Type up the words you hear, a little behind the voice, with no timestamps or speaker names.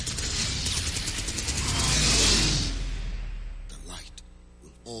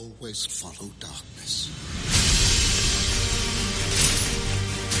always follow darkness.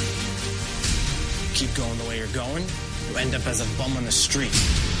 Keep going the way you're going, you end up as a bum on the street.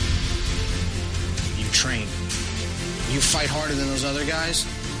 You train. You fight harder than those other guys,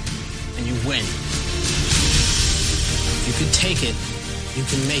 and you win. You can take it. You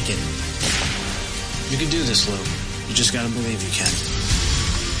can make it. You can do this, Lou. You just gotta believe you can.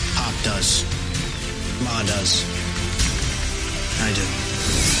 Pop does. Ma does. I do.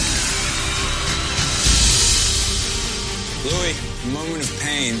 Louis, a moment of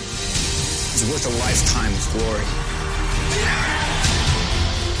pain is worth a lifetime of glory.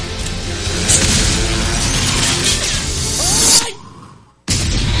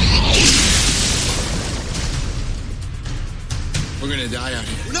 We're gonna die out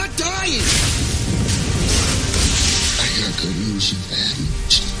here. We're not dying! I got good news and bad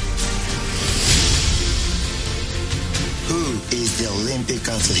news. Who is the Olympic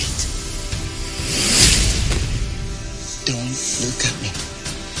athlete? Don't look at me.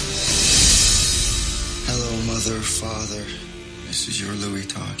 Hello, mother, father. This is your Louis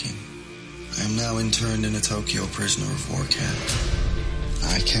talking. I am now interned in a Tokyo prisoner of war camp.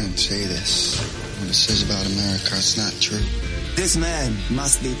 I can't say this. What it says about America, it's not true. This man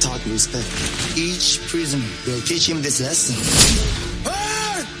must be taught respect. Each prisoner will teach him this lesson.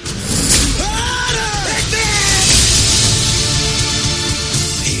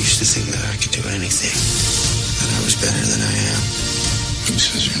 I used to think that I could do anything, that I was better than I am. Who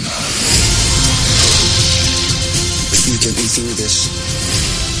says you're not? If you get me through this,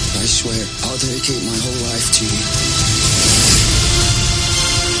 I swear I'll dedicate my whole life to you.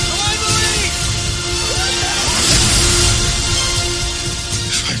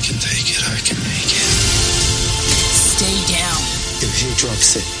 If I can take it, I can make it. Stay down. If he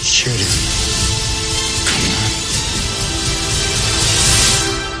drops it, shoot him. Come on.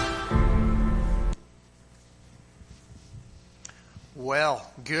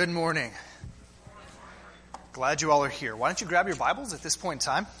 Well, good morning. Glad you all are here. Why don't you grab your Bibles at this point in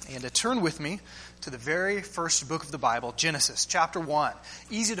time and turn with me to the very first book of the Bible, Genesis, chapter 1.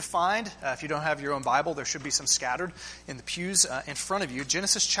 Easy to find. If you don't have your own Bible, there should be some scattered in the pews in front of you.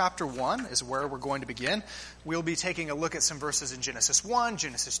 Genesis chapter 1 is where we're going to begin. We'll be taking a look at some verses in Genesis 1,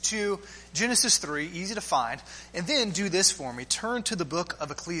 Genesis 2, Genesis 3, easy to find. And then do this for me. Turn to the book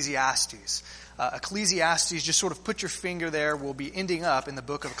of Ecclesiastes. Ecclesiastes, just sort of put your finger there. We'll be ending up in the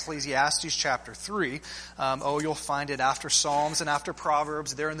book of Ecclesiastes chapter 3. You'll find it after Psalms and after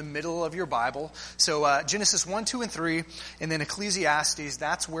Proverbs. They're in the middle of your Bible. So Genesis 1, 2, and 3, and then Ecclesiastes,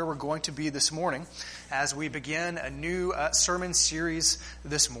 that's where we're going to be this morning as we begin a new sermon series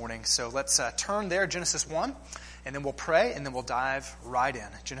this morning. So let's turn there, Genesis 1, and then we'll pray, and then we'll dive right in.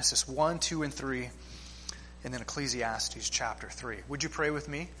 Genesis 1, 2, and 3, and then Ecclesiastes chapter 3. Would you pray with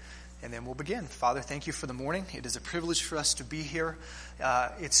me? And then we'll begin. Father, thank you for the morning. It is a privilege for us to be here.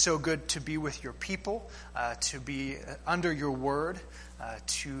 It's so good to be with your people, to be under your word,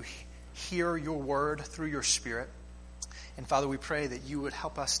 to hear your word through your Spirit. And Father, we pray that you would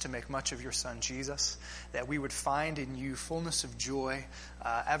help us to make much of your Son, Jesus, that we would find in you fullness of joy,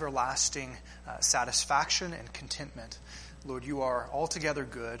 everlasting satisfaction and contentment. Lord, you are altogether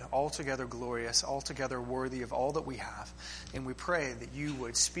good, altogether glorious, altogether worthy of all that we have. And we pray that you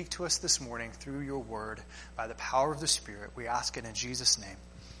would speak to us this morning through your word by the power of the Spirit. We ask it in Jesus' name.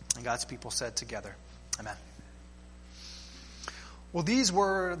 And God's people said together, amen. Well, these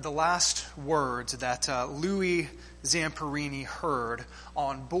were the last words that Louis Zamperini heard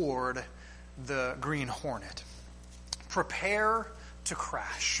on board the Green Hornet. Prepare to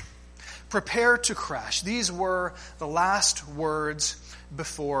crash. Prepare to crash. These were the last words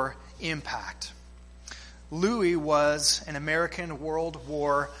before impact. Louis was an American World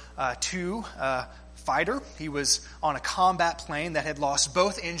War II fighter. He was on a combat plane that had lost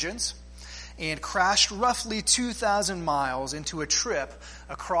both engines and crashed roughly 2,000 miles into a trip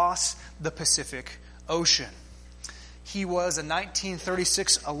across the Pacific Ocean. He was a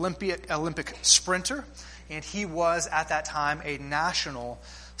 1936 Olympic sprinter, and he was at that time a national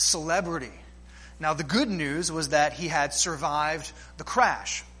celebrity. Now, the good news was that he had survived the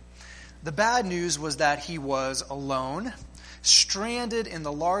crash. The bad news was that he was alone, stranded in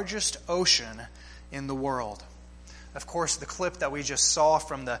the largest ocean in the world. Of course, the clip that we just saw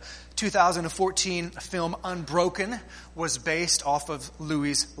from the 2014 film Unbroken was based off of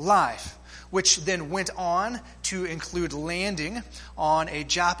Louis' life, which then went on to include landing on a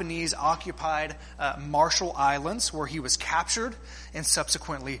Japanese-occupied Marshall Islands, where he was captured and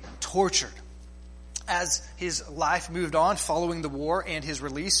subsequently tortured. As his life moved on following the war and his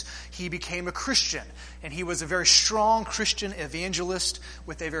release, he became a Christian. And he was a very strong Christian evangelist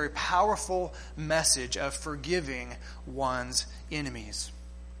with a very powerful message of forgiving one's enemies.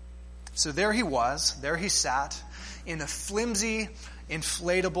 So there he sat in a flimsy,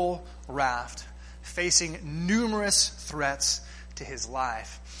 inflatable raft, facing numerous threats to his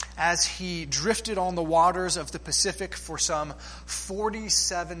life as he drifted on the waters of the Pacific for some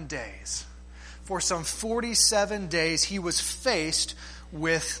 47 days. For some 47 days, he was faced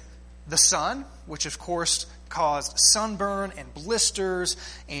with the sun, which of course caused sunburn and blisters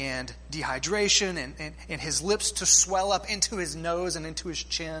and dehydration and his lips to swell up into his nose and into his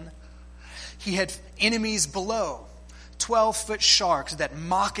chin. He had enemies below, 12-foot sharks that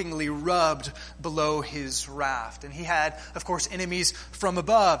mockingly rubbed below his raft. And he had, of course, enemies from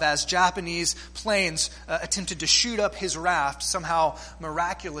above as Japanese planes attempted to shoot up his raft, somehow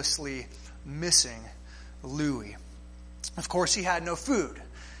miraculously missing Louis. Of course, he had no food.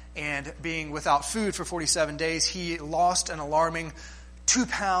 And being without food for 47 days, he lost an alarming 2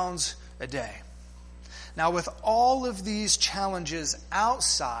 pounds a day. Now, with all of these challenges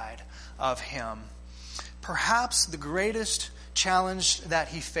outside of him, perhaps the greatest challenge that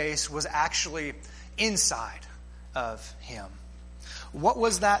he faced was actually inside of him. What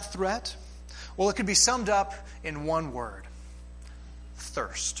was that threat? Well, it could be summed up in one word: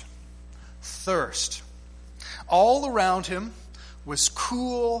 thirst. Thirst. All around him was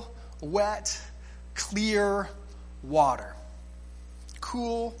cool, wet, clear water.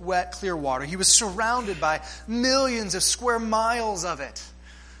 Cool, wet, clear water. He was surrounded by millions of square miles of it.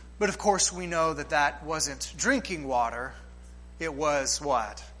 But of course we know that that wasn't drinking water. It was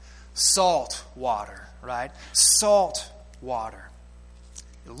what? Salt water, right? Salt water.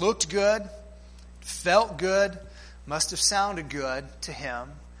 It looked good, felt good, must have sounded good to him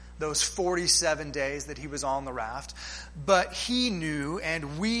those 47 days that he was on the raft. But he knew,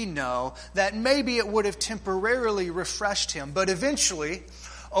 and we know, that maybe it would have temporarily refreshed him. But eventually,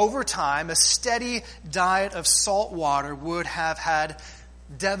 over time, a steady diet of salt water would have had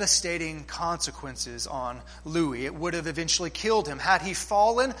devastating consequences on Louis. It would have eventually killed him. Had he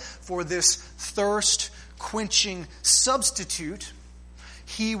fallen for this thirst-quenching substitute,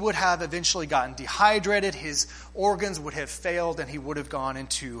 he would have eventually gotten dehydrated, his organs would have failed, and he would have gone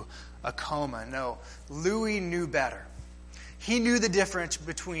into a coma. No, Louis knew better. He knew the difference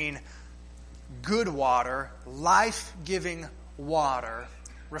between good water, life-giving water,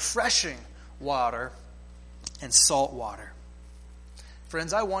 refreshing water, and salt water.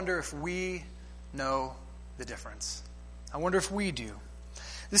 Friends, I wonder if we know the difference. I wonder if we do.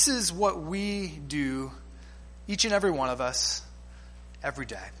 This is what we do, each and every one of us, every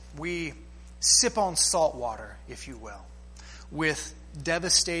day. We sip on salt water, if you will, with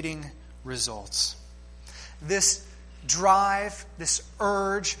devastating results. This drive, this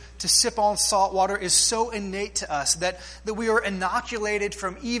urge to sip on salt water is so innate to us that we are inoculated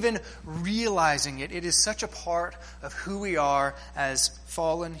from even realizing it. It is such a part of who we are as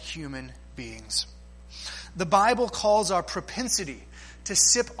fallen human beings. The Bible calls our propensity to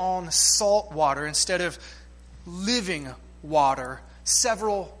sip on salt water instead of living water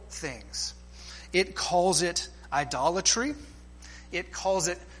several things. It calls it idolatry. It calls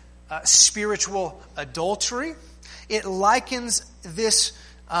it spiritual adultery. It likens this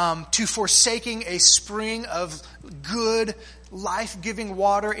to forsaking a spring of good, life-giving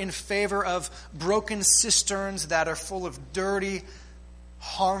water in favor of broken cisterns that are full of dirty,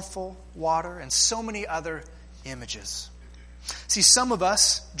 harmful water, and so many other images. See, some of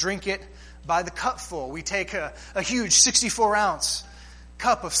us drink it by the cupful. We take a huge 64-ounce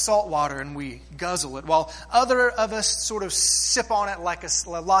cup of salt water and we guzzle it, while other of us sort of sip on it like a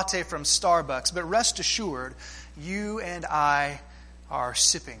latte from Starbucks. But rest assured, you and I are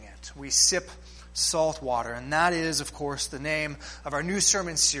sipping it. We sip salt water, and that is, of course, the name of our new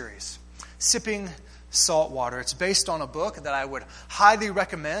sermon series, Sipping Salt Water. It's based on a book that I would highly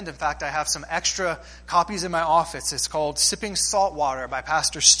recommend. In fact, I have some extra copies in my office. It's called Sipping Salt Water by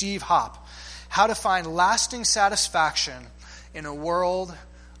Pastor Steve Hopp. How to find lasting satisfaction in a world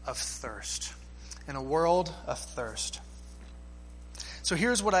of thirst. In a world of thirst. So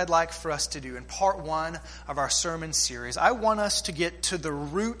here's what I'd like for us to do in part 1 of our sermon series. I want us to get to the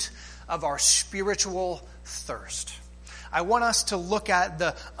root of our spiritual thirst. I want us to look at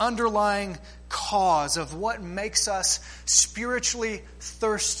the underlying cause of what makes us spiritually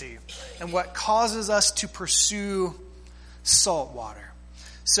thirsty and what causes us to pursue salt water.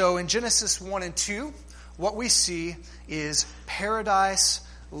 So in Genesis 1 and 2, what we see is paradise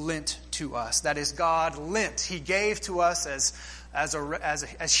lent to us. That is, God lent. He gave to us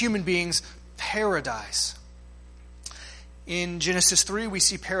as human beings paradise. In Genesis 3, we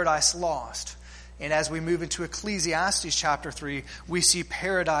see paradise lost. And as we move into Ecclesiastes chapter 3, we see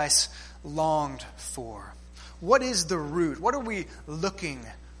paradise longed for. What is the root? What are we looking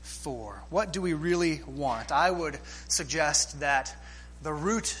for? What do we really want? I would suggest that the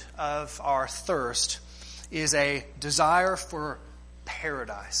root of our thirst is a desire for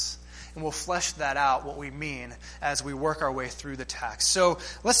paradise. And we'll flesh that out, what we mean, as we work our way through the text. So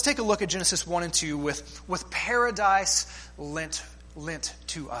let's take a look at Genesis 1 and 2 with paradise lent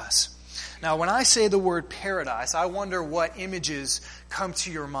to us. Now, when I say the word paradise, I wonder what images come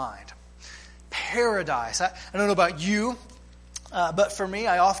to your mind. Paradise. I don't know about you, but for me,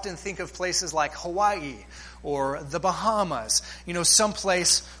 I often think of places like Hawaii or the Bahamas.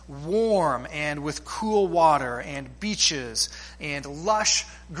 Someplace warm and with cool water and beaches and lush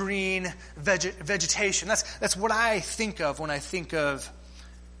green vegetation. That's what I think of when I think of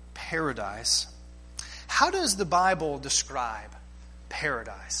paradise. How does the Bible describe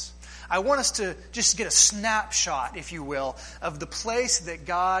paradise? I want us to just get a snapshot, if you will, of the place that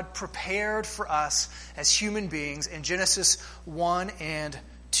God prepared for us as human beings in Genesis 1 and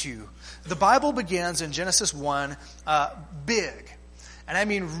 2. The Bible begins in Genesis 1 big. And I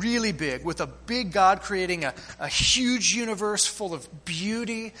mean really big, with a big God creating a huge universe full of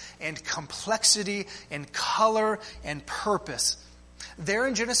beauty and complexity and color and purpose. There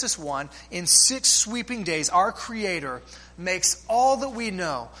in Genesis 1, in 6 sweeping days, our Creator makes all that we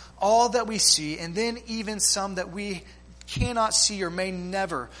know, all that we see, and then even some that we cannot see or may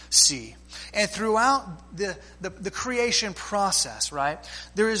never see. And throughout the creation process, right,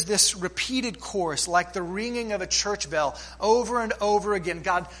 there is this repeated chorus, like the ringing of a church bell, over and over again.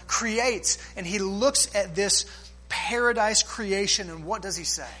 God creates, and He looks at this paradise creation, and what does He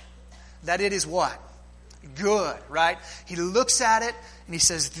say? That it is what? Good, right? He looks at it and He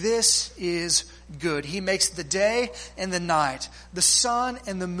says, this is good. He makes the day and the night, the sun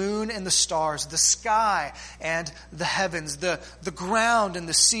and the moon and the stars, the sky and the heavens, the ground and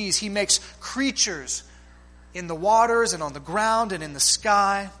the seas. He makes creatures in the waters and on the ground and in the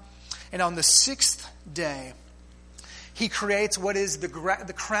sky. And on the 6th day, He creates what is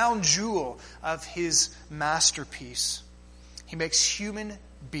the crown jewel of His masterpiece. He makes human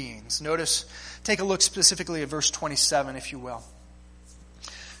beings. Notice, take a look specifically at verse 27, if you will.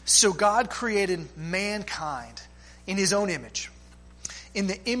 So God created mankind in His own image. In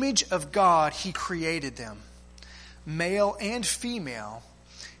the image of God, He created them. Male and female,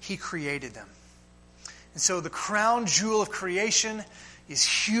 He created them. And so the crown jewel of creation is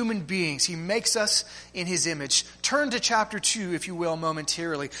human beings. He makes us in His image. Turn to chapter 2, if you will,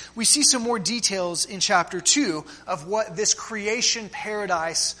 momentarily. We see some more details in chapter 2 of what this creation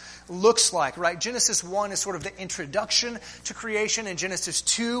paradise looks like, right? Genesis 1 is sort of the introduction to creation. In Genesis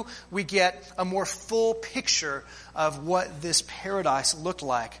 2, we get a more full picture of what this paradise looked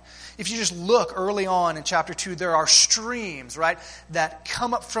like. If you just look early on in chapter 2, there are streams, right, that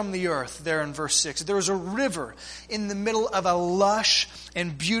come up from the earth there in verse 6. There is a river in the middle of a lush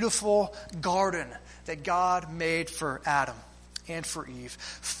and beautiful garden that God made for Adam and for Eve,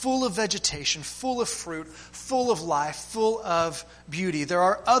 full of vegetation, full of fruit, full of life, full of beauty. There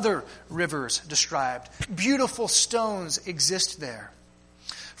are other rivers described. Beautiful stones exist there.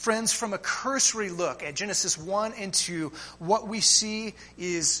 Friends, from a cursory look at Genesis 1 and 2, what we see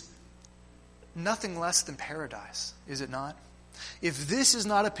is nothing less than paradise, is it not? If this is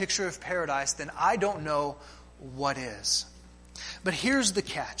not a picture of paradise, then I don't know what is. But here's the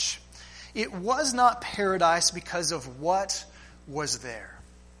catch. It was not paradise because of what was there.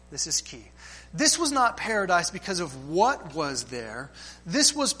 This is key. This was not paradise because of what was there.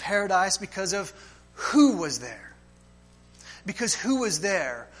 This was paradise because of who was there. Because who was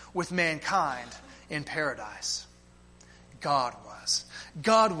there with mankind in paradise? God was.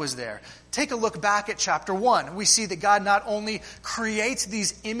 God was there. Take a look back at chapter 1. We see that God not only creates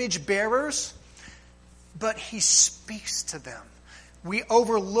these image bearers, but He speaks to them. We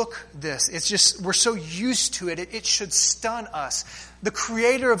overlook this. It's just, we're so used to it. It should stun us. The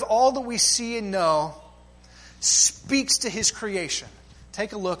Creator of all that we see and know speaks to His creation.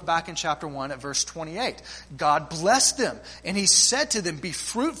 Take a look back in chapter 1 at verse 28. God blessed them, and He said to them, be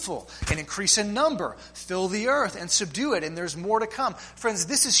fruitful and increase in number, fill the earth and subdue it, and there's more to come. Friends,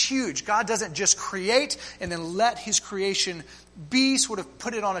 this is huge. God doesn't just create and then let His creation be, sort of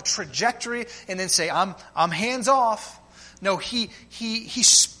put it on a trajectory and then say, I'm hands off. No, he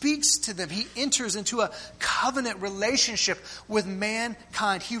speaks to them. He enters into a covenant relationship with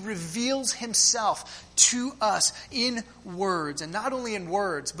mankind. He reveals Himself to us in words. And not only in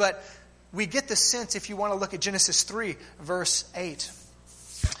words, but we get the sense, if you want to look at Genesis 3, verse 8.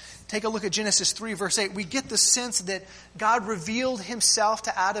 take a look at Genesis 3, verse 8. We get the sense that God revealed himself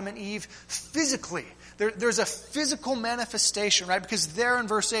to Adam and Eve physically. There's a physical manifestation, right? Because there in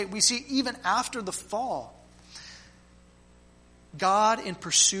verse 8, we see even after the fall, God, in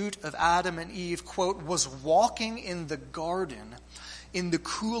pursuit of Adam and Eve, quote, was walking in the garden in the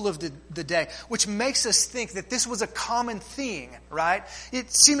cool of the day, which makes us think that this was a common thing, right?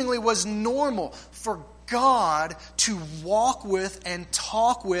 It seemingly was normal for God to walk with and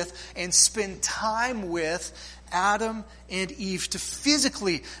talk with and spend time with Adam and Eve, to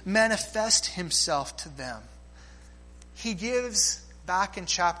physically manifest himself to them. He gives, back in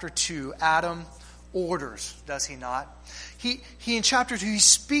chapter 2, Adam orders, does he not? He in chapter 2, he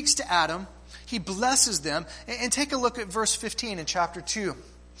speaks to Adam, he blesses them, and take a look at verse 15 in chapter 2.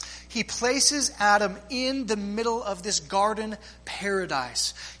 He places Adam in the middle of this garden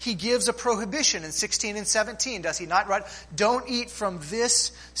paradise. He gives a prohibition in 16 and 17, does he not? Right? Don't eat from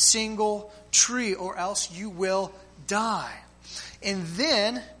this single tree or else you will die. And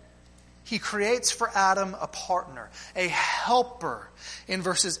then he creates for Adam a partner, a helper, in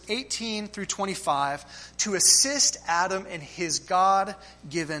verses 18 through 25 to assist Adam in his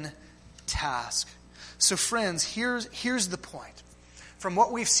God-given task. So friends, here's the point. From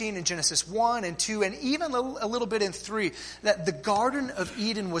what we've seen in Genesis 1 and 2 and even a little bit in 3, that the Garden of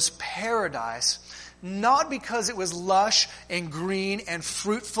Eden was paradise, not because it was lush and green and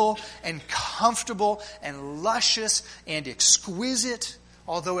fruitful and comfortable and luscious and exquisite,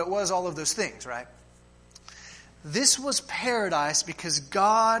 although it was all of those things, right? This was paradise because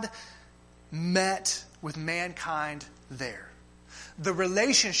God met with mankind there. The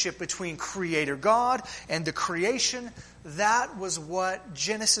relationship between Creator God and the creation, that was what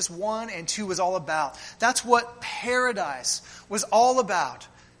Genesis 1 and 2 was all about. That's what paradise was all about.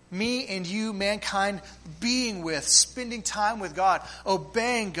 Me and you, mankind, being with, spending time with God,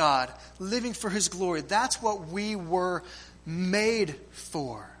 obeying God, living for His glory. That's what we were made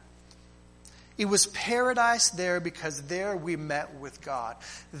for. It was paradise there because there we met with God.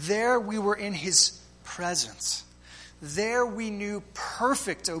 There we were in His presence. There we knew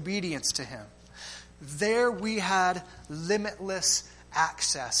perfect obedience to Him. There we had limitless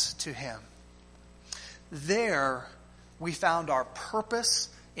access to Him. There we found our purpose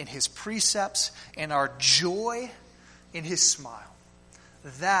in His precepts and our joy in His smile.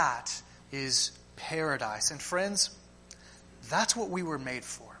 That is paradise. And friends, that's what we were made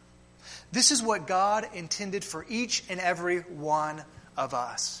for. This is what God intended for each and every one of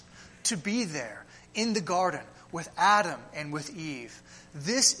us. To be there in the garden with Adam and with Eve.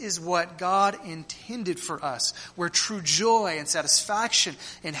 This is what God intended for us, where true joy and satisfaction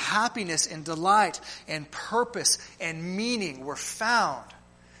and happiness and delight and purpose and meaning were found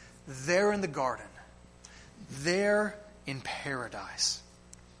there in the garden, there in paradise.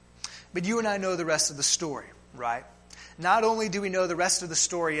 But you and I know the rest of the story, right? Not only do we know the rest of the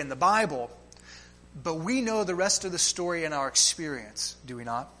story in the Bible, but we know the rest of the story in our experience, do we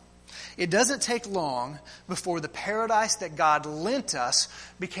not? It doesn't take long before the paradise that God lent us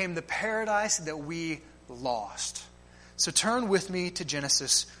became the paradise that we lost. So turn with me to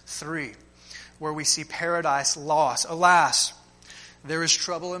Genesis 3, where we see paradise lost. Alas, there is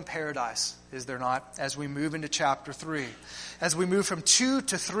trouble in paradise, is there not, as we move into chapter 3. As we move from 2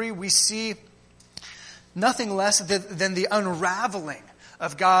 to 3, we see nothing less than the unraveling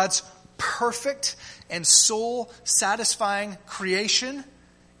of God's perfect and soul-satisfying creation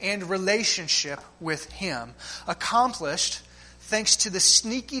and relationship with Him, accomplished thanks to the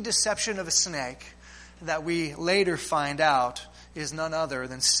sneaky deception of a snake that we later find out is none other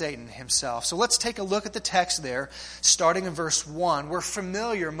than Satan himself. So let's take a look at the text there, starting in verse 1. We're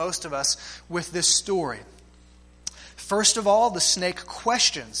familiar, most of us, with this story. First of all, the snake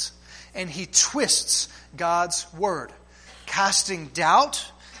questions, and he twists God's word, casting doubt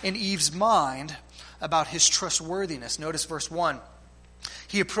in Eve's mind about his trustworthiness. Notice verse 1.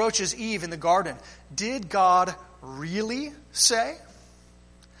 He approaches Eve in the garden. Did God really say,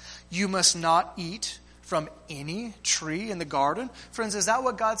 "You must not eat from any tree in the garden"? Friends, is that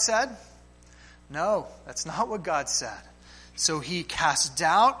what God said? No, that's not what God said. So he casts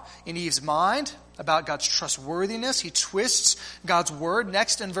doubt in Eve's mind about God's trustworthiness. He twists God's word.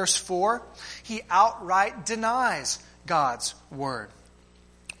 Next in verse 4, he outright denies God's word.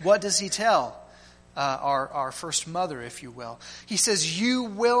 What does he tell our first mother, if you will? He says, "You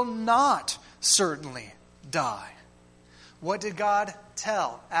will not certainly die." What did God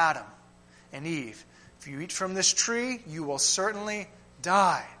tell Adam and Eve? If you eat from this tree, you will certainly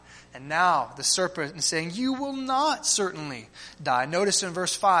die. And now the serpent is saying, you will not certainly die. Notice in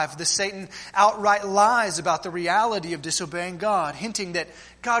verse 5, the Satan outright lies about the reality of disobeying God, hinting that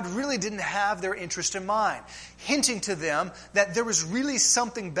God really didn't have their interest in mind, hinting to them that there was really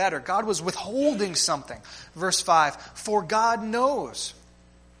something better. God was withholding something. Verse 5, for God knows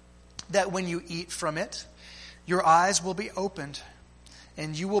that when you eat from it, your eyes will be opened,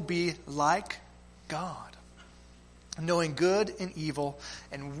 and you will be like God, knowing good and evil.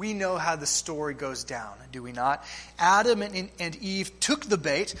 And we know how the story goes down, do we not? Adam and Eve took the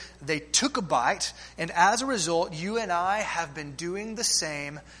bait, they took a bite, and as a result, you and I have been doing the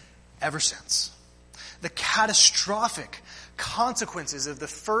same ever since. The catastrophic consequences of the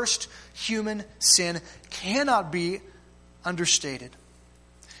first human sin cannot be understated.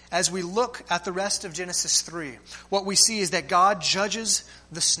 As we look at the rest of Genesis 3, what we see is that God judges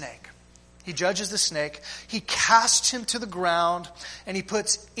the snake. He judges the snake. He casts him to the ground, and he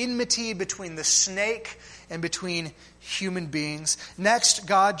puts enmity between the snake and between human beings. Next,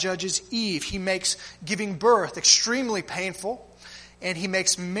 God judges Eve. He makes giving birth extremely painful, and he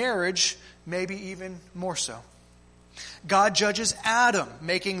makes marriage maybe even more so. God judges Adam,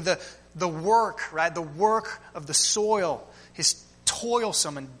 making the work, right, the work of the soil, his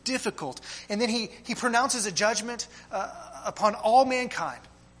toilsome and difficult. And then he pronounces a judgment upon all mankind.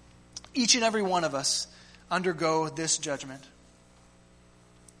 Each and every one of us undergo this judgment.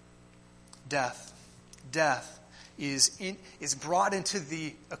 Death. Death is brought into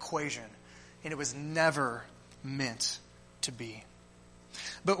the equation, and it was never meant to be.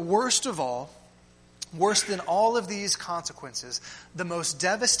 But worst of all, worse than all of these consequences, the most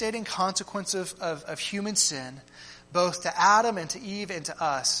devastating consequence of human sin, both to Adam and to Eve and to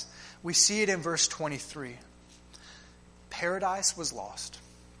us, we see it in verse 23. Paradise was lost.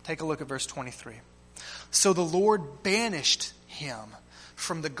 Take a look at verse 23. So the Lord banished him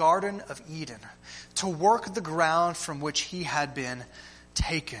from the Garden of Eden to work the ground from which he had been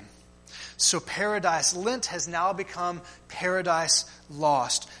taken. So paradise lent has now become paradise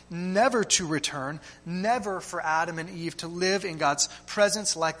lost, never to return, never for Adam and Eve to live in God's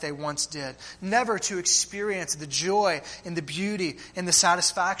presence like they once did, never to experience the joy and the beauty and the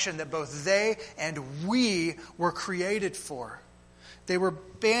satisfaction that both they and we were created for. They were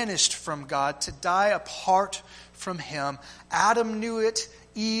banished from God to die apart from Him. Adam knew it,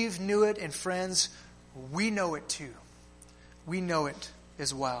 Eve knew it, and friends, we know it too. We know it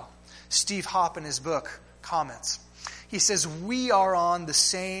as well. Steve Hopp in his book comments. He says, we are on the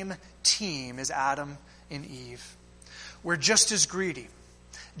same team as Adam and Eve. We're just as greedy,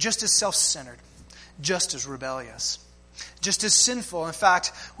 just as self-centered, just as rebellious, just as sinful. In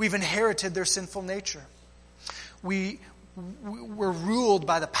fact, we've inherited their sinful nature. We're ruled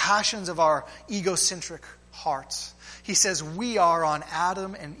by the passions of our egocentric hearts. He says we are on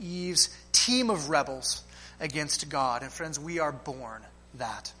Adam and Eve's team of rebels against God. And friends, we are born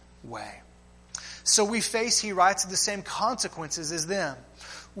that way. So we face, he writes, the same consequences as them.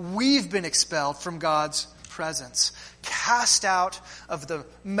 We've been expelled from God's presence, cast out of the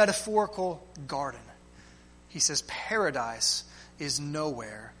metaphorical garden. He says paradise is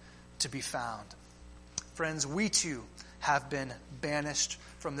nowhere to be found. Friends, we too have been banished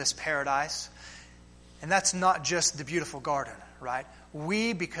from this paradise. And that's not just the beautiful garden, right?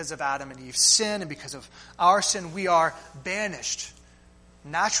 We, because of Adam and Eve's sin and because of our sin, we are banished.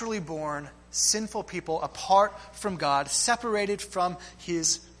 Naturally born, sinful people apart from God, separated from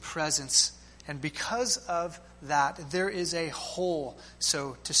His presence. And because of that, there is a hole,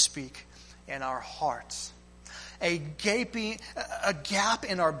 so to speak, in our hearts. A gap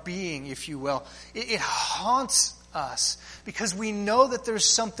in our being, if you will. It haunts us because we know that there's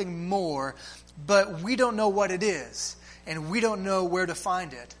something more, but we don't know what it is. And we don't know where to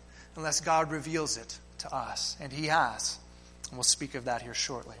find it unless God reveals it to us. And He has. And we'll speak of that here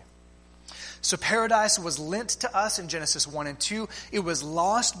shortly. So paradise was lent to us in Genesis 1 and 2. It was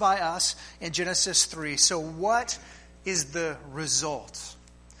lost by us in Genesis 3. So what is the result?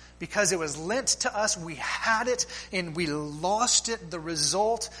 Because it was lent to us, we had it, and we lost it. The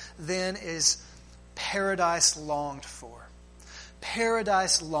result then is paradise longed for.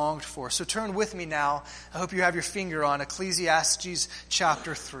 Paradise longed for. So turn with me now. I hope you have your finger on Ecclesiastes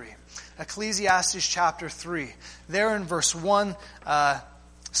chapter 3. Ecclesiastes chapter 3. There in verse 1,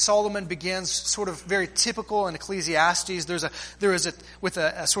 Solomon begins sort of very typical in Ecclesiastes. There is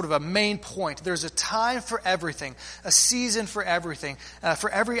a sort of a main point. There's a time for everything, a season for everything, for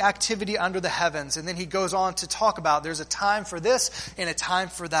every activity under the heavens. And then he goes on to talk about there's a time for this and a time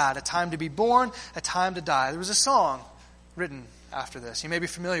for that, a time to be born, a time to die. There was a song written after this. You may be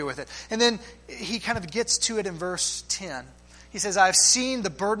familiar with it. And then he kind of gets to it in verse 10. He says, I have seen the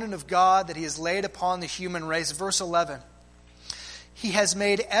burden of God that he has laid upon the human race. Verse 11. He has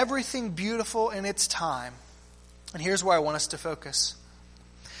made everything beautiful in its time. And here's where I want us to focus.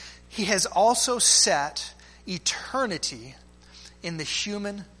 He has also set eternity in the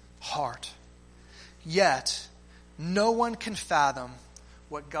human heart. Yet, no one can fathom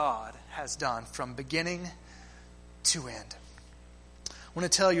what God has done from beginning to end. I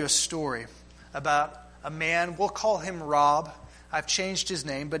want to tell you a story about a man. We'll call him Rob. I've changed his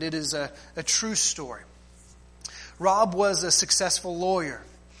name, but it is a true story. Rob was a successful lawyer,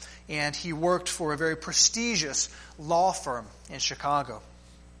 and he worked for a very prestigious law firm in Chicago.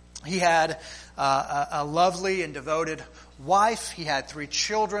 He had a lovely and devoted wife. He had 3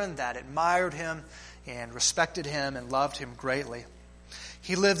 children that admired him and respected him and loved him greatly.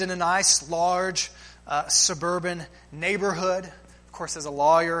 He lived in a nice, large, suburban neighborhood. Of course, as a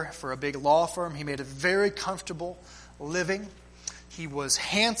lawyer for a big law firm, he made a very comfortable living. He was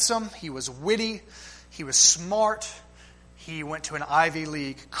handsome. He was witty. He was smart. He went to an Ivy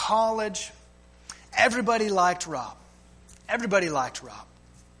League college. Everybody liked Rob. Everybody liked Rob.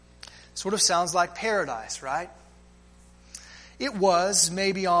 Sort of sounds like paradise, right? It was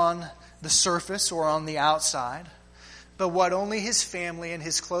maybe on the surface or on the outside, but what only his family and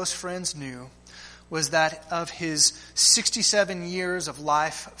his close friends knew was that of his 67 years of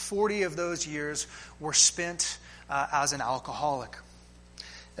life, 40 of those years were spent as an alcoholic.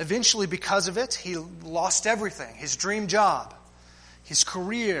 Eventually, because of it, he lost everything. His dream job, his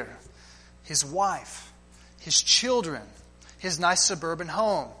career, his wife, his children, his nice suburban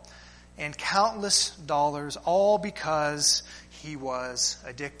home, and countless dollars, all because he was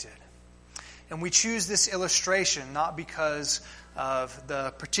addicted. And we choose this illustration not because of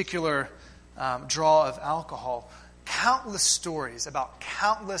the particular draw of alcohol. Countless stories about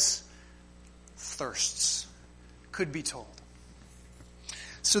countless thirsts could be told.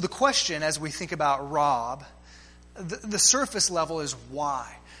 So the question, as we think about Rob, the surface level is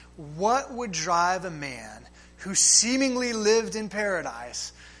why? What would drive a man who seemingly lived in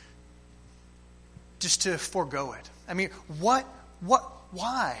paradise just to forego it? I mean, why?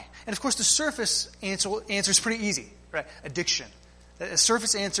 And of course, the surface answer is pretty easy, right? Addiction. A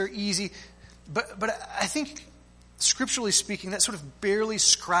surface answer, easy. But I think, scripturally speaking, that sort of barely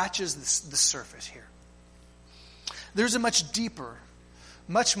scratches the surface here. There's a much deeper,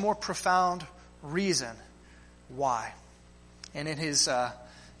 much more profound reason why. And in his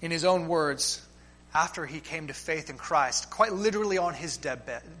own words, after he came to faith in Christ, quite literally on his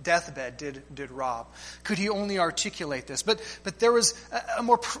deathbed did Rob. Could he only articulate this? But there was a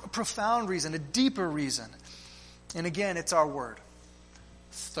more profound reason, a deeper reason. And again, it's our word.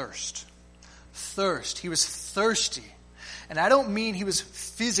 Thirst. Thirst. He was thirsty. And I don't mean he was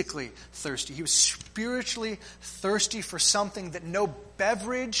physically thirsty. He was spiritually thirsty for something that no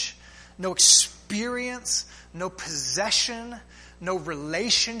beverage, no experience, no possession, no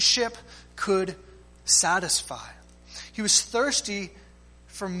relationship could satisfy. He was thirsty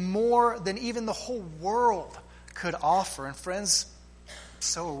for more than even the whole world could offer. And friends,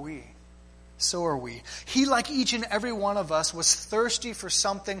 so are we. So are we. He, like each and every one of us, was thirsty for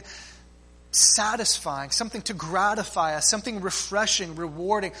something satisfying, something to gratify us, something refreshing,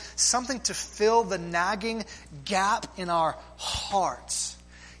 rewarding, something to fill the nagging gap in our hearts.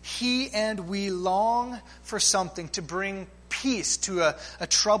 He and we long for something to bring peace to a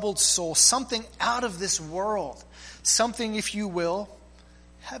troubled soul, something out of this world, something, if you will,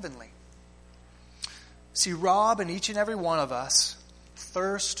 heavenly. See, Rob and each and every one of us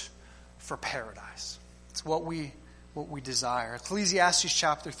thirst for paradise. It's what we desire. Ecclesiastes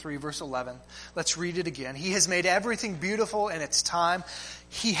chapter 3, verse 11. Let's read it again. He has made everything beautiful in its time.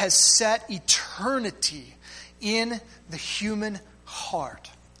 He has set eternity in the human heart.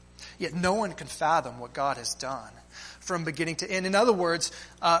 Yet no one can fathom what God has done from beginning to end. In other words,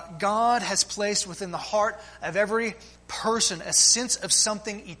 God has placed within the heart of every person a sense of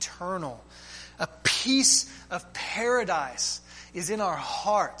something eternal. A piece of paradise is in our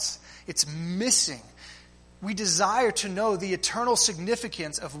hearts. It's missing. We desire to know the eternal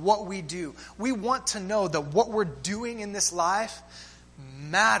significance of what we do. We want to know that what we're doing in this life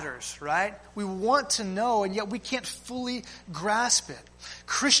matters, right? We want to know, and yet we can't fully grasp it.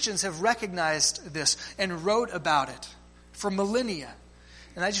 Christians have recognized this and wrote about it for millennia.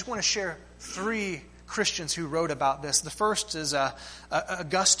 And I just want to share 3 Christians who wrote about this. The first is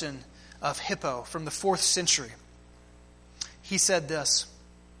Augustine of Hippo from the 4th century. He said this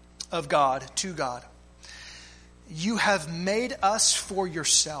of God, to God: "You have made us for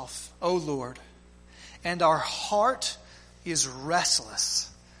yourself, O Lord, and our heart is restless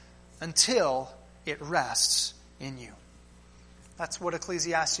until it rests in you." That's what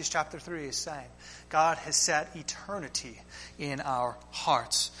Ecclesiastes chapter 3 is saying. God has set eternity in our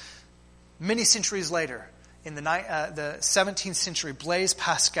hearts. Many centuries later, in the 17th century, Blaise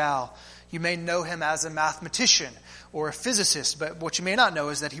Pascal, you may know him as a mathematician or a physicist, but what you may not know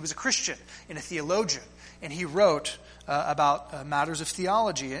is that he was a Christian and a theologian, and he wrote about matters of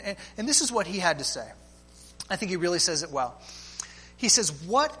theology. And this is what he had to say. I think he really says it well. He says,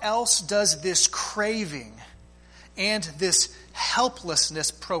 "What else does this craving and this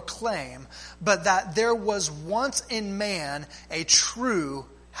helplessness proclaim but that there was once in man a true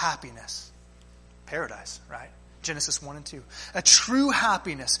happiness?" Paradise, right? Genesis 1 and 2. A true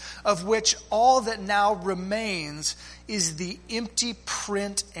happiness of which all that now remains is the empty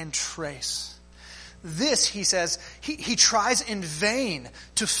print and trace. This, he says, he tries in vain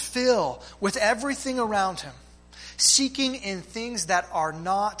to fill with everything around him, seeking in things that are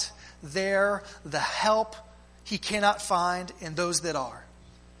not there the help he cannot find in those that are,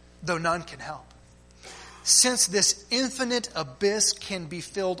 though none can help. Since this infinite abyss can be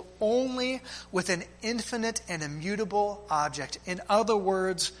filled only with an infinite and immutable object, in other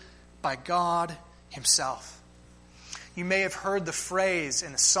words, by God himself. You may have heard the phrase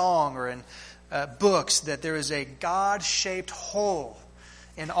in a song or in books that there is a God-shaped hole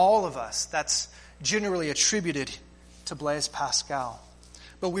in all of us. That's generally attributed to Blaise Pascal.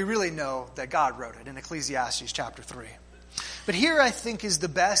 But we really know that God wrote it in Ecclesiastes chapter 3. But here I think is the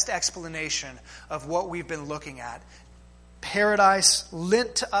best explanation of what we've been looking at. Paradise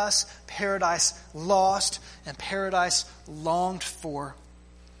lent to us, paradise lost, and paradise longed for.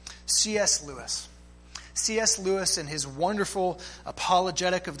 C.S. Lewis. C.S. Lewis, in his wonderful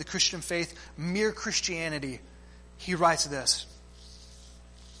apologetic of the Christian faith, Mere Christianity, he writes this.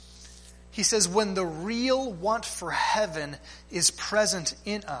 He says, "When the real want for heaven is present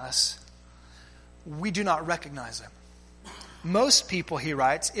in us, we do not recognize it. Most people," he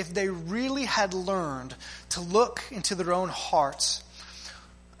writes, "if they really had learned to look into their own hearts,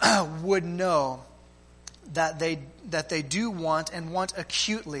 would know that they do want and want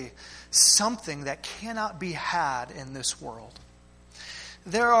acutely something that cannot be had in this world.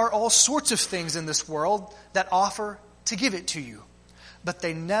 There are all sorts of things in this world that offer to give it to you, but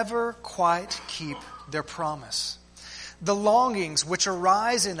they never quite keep their promise. The longings which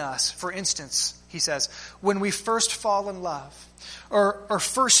arise in us, for instance," he says, "when we first fall in love, or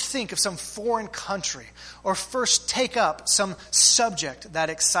first think of some foreign country, or first take up some subject that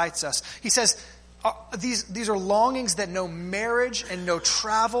excites us." He says, these are longings that no marriage and no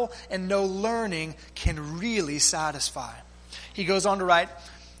travel and no learning can really satisfy. He goes on to write,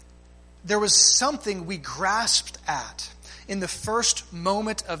 "There was something we grasped at in the first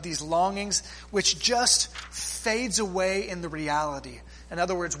moment of these longings which just fades away in the reality." In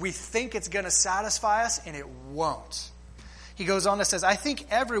other words, we think it's going to satisfy us and it won't. He goes on and says, "I think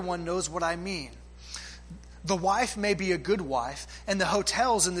everyone knows what I mean. The wife may be a good wife, and the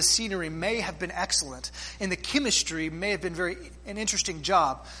hotels and the scenery may have been excellent, and the chemistry may have been an interesting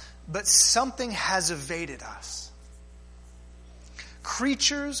job, but something has evaded us.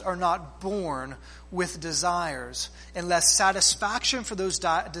 Creatures are not born with desires unless satisfaction for those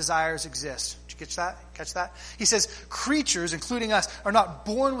desires exists." Did you catch that? He says, creatures, including us, are not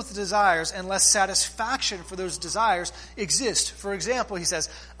born with desires unless satisfaction for those desires exists. For example, he says,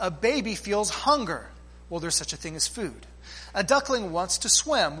 a baby feels hunger. Well, there's such a thing as food. A duckling wants to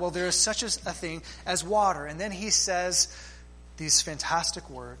swim. Well, there is such a thing as water. And then he says these fantastic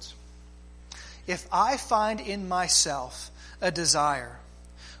words. "If I find in myself a desire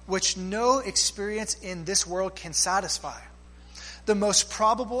which no experience in this world can satisfy, the most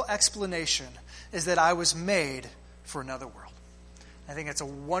probable explanation is that I was made for another world." I think it's a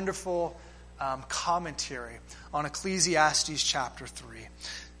wonderful commentary on Ecclesiastes chapter 3.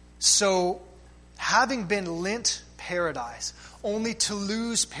 So, having been lent paradise, only to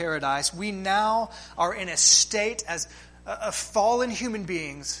lose paradise, we now are in a state as fallen human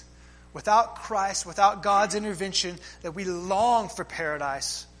beings, without Christ, without God's intervention, that we long for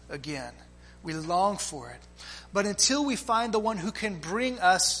paradise again. We long for it. But until we find the one who can bring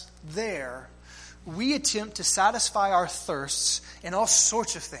us there, we attempt to satisfy our thirsts in all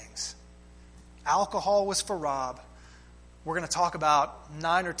sorts of things. Alcohol was for Rob. We're going to talk about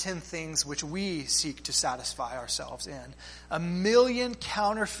 9 or 10 things which we seek to satisfy ourselves in. 1 million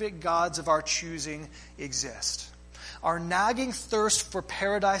counterfeit gods of our choosing exist. Our nagging thirst for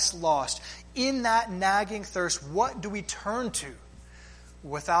paradise lost. In that nagging thirst, what do we turn to?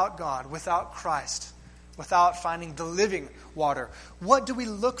 Without God, without Christ, without finding the living water. What do we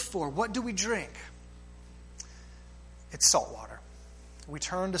look for? What do we drink? It's salt water. We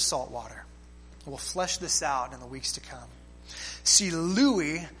turn to salt water. We'll flesh this out in the weeks to come. See,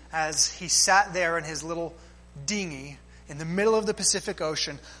 Louis, as he sat there in his little dinghy in the middle of the Pacific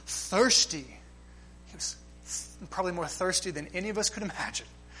Ocean, thirsty. He was probably more thirsty than any of us could imagine.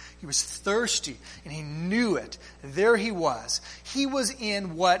 He was thirsty, and he knew it. There he was. He was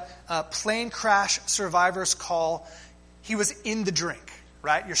in what plane crash survivors call, he was in the drink,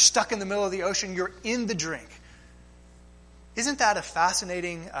 right? You're stuck in the middle of the ocean, you're in the drink. Isn't that a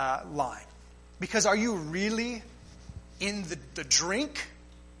fascinating line? Because are you really in the drink?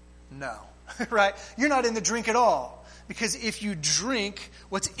 No, right? You're not in the drink at all. Because if you drink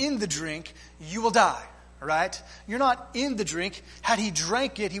what's in the drink, you will die, right? You're not in the drink. Had he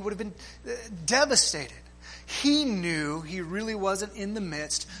drank it, he would have been devastated. He knew he really wasn't in the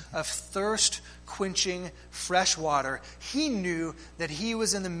midst of thirst-quenching fresh water. He knew that he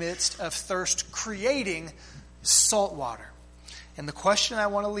was in the midst of thirst creating salt water. And the question I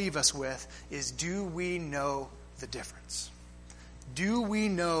want to leave us with is, do we know the difference? Do we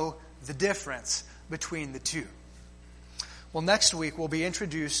know the difference between the two? Well, next week we'll be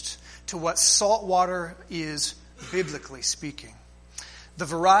introduced to what salt water is biblically speaking. The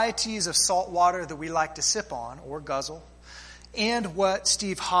varieties of salt water that we like to sip on or guzzle, and what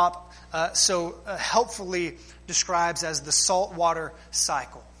Steve Hopp so helpfully describes as the saltwater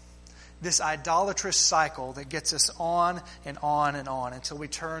cycle. This idolatrous cycle that gets us on and on and on until we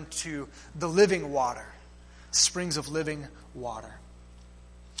turn to the living water, springs of living water.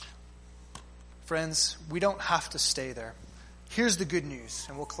 Friends, we don't have to stay there. Here's the good news,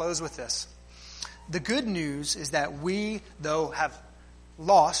 and we'll close with this. The good news is that we, though have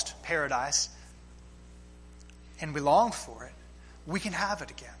lost paradise and we long for it, we can have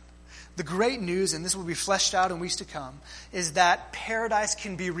it again. The great news, and this will be fleshed out in weeks to come, is that paradise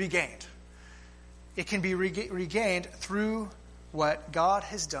can be regained. It can be regained through what God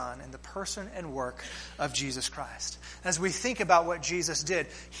has done in the person and work of Jesus Christ. As we think about what Jesus did,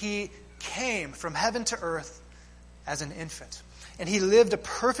 he came from heaven to earth as an infant. And he lived a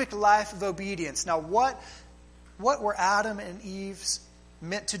perfect life of obedience. Now, what were Adam and Eve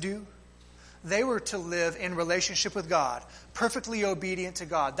meant to do? They were to live in relationship with God, perfectly obedient to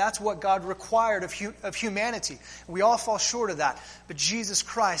God. That's what God required of humanity. We all fall short of that. But Jesus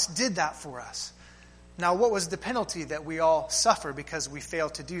Christ did that for us. Now, what was the penalty that we all suffer because we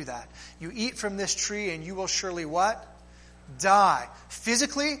failed to do that? You eat from this tree and you will surely what? Die.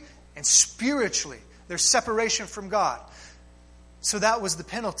 Physically and spiritually. There's separation from God. So that was the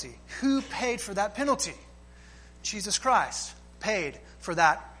penalty. Who paid for that penalty? Jesus Christ paid for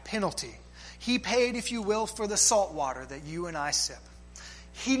that penalty. He paid, if you will, for the salt water that you and I sip.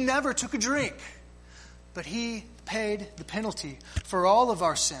 He never took a drink, but he paid the penalty for all of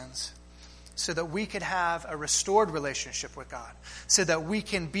our sins so that we could have a restored relationship with God, so that we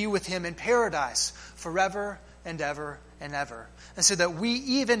can be with him in paradise forever and ever and ever. And so that we,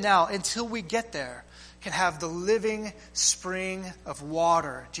 even now, until we get there, can have the living spring of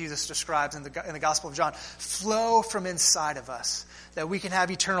water, Jesus describes in the Gospel of John, flow from inside of us, that we can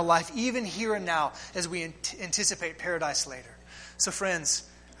have eternal life even here and now as we anticipate paradise later. So friends,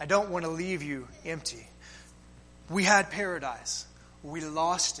 I don't want to leave you empty. We had paradise. We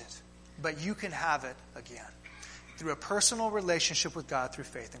lost it. But you can have it again through a personal relationship with God through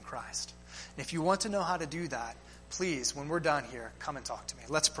faith in Christ. And if you want to know how to do that, please, when we're done here, come and talk to me.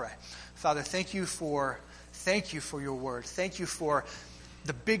 Let's pray. Father, thank you for your word. Thank you for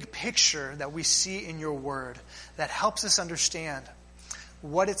the big picture that we see in your word that helps us understand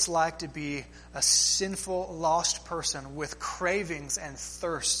what it's like to be a sinful, lost person with cravings and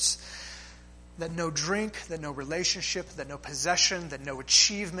thirsts that no drink, that no relationship, that no possession, that no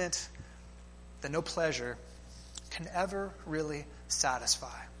achievement, that no pleasure can ever really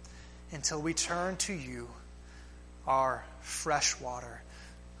satisfy until we turn to you, our fresh water,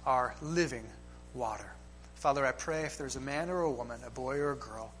 our living water. Father, I pray if there's a man or a woman, a boy or a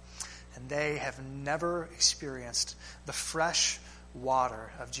girl, and they have never experienced the fresh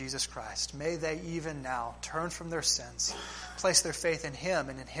water of Jesus Christ, may they even now turn from their sins, place their faith in him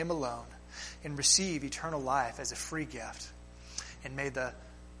and in him alone, and receive eternal life as a free gift. And may the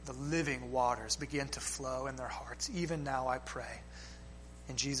living waters begin to flow in their hearts. Even now I pray.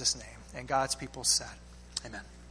 In Jesus' name. And God's people said, amen.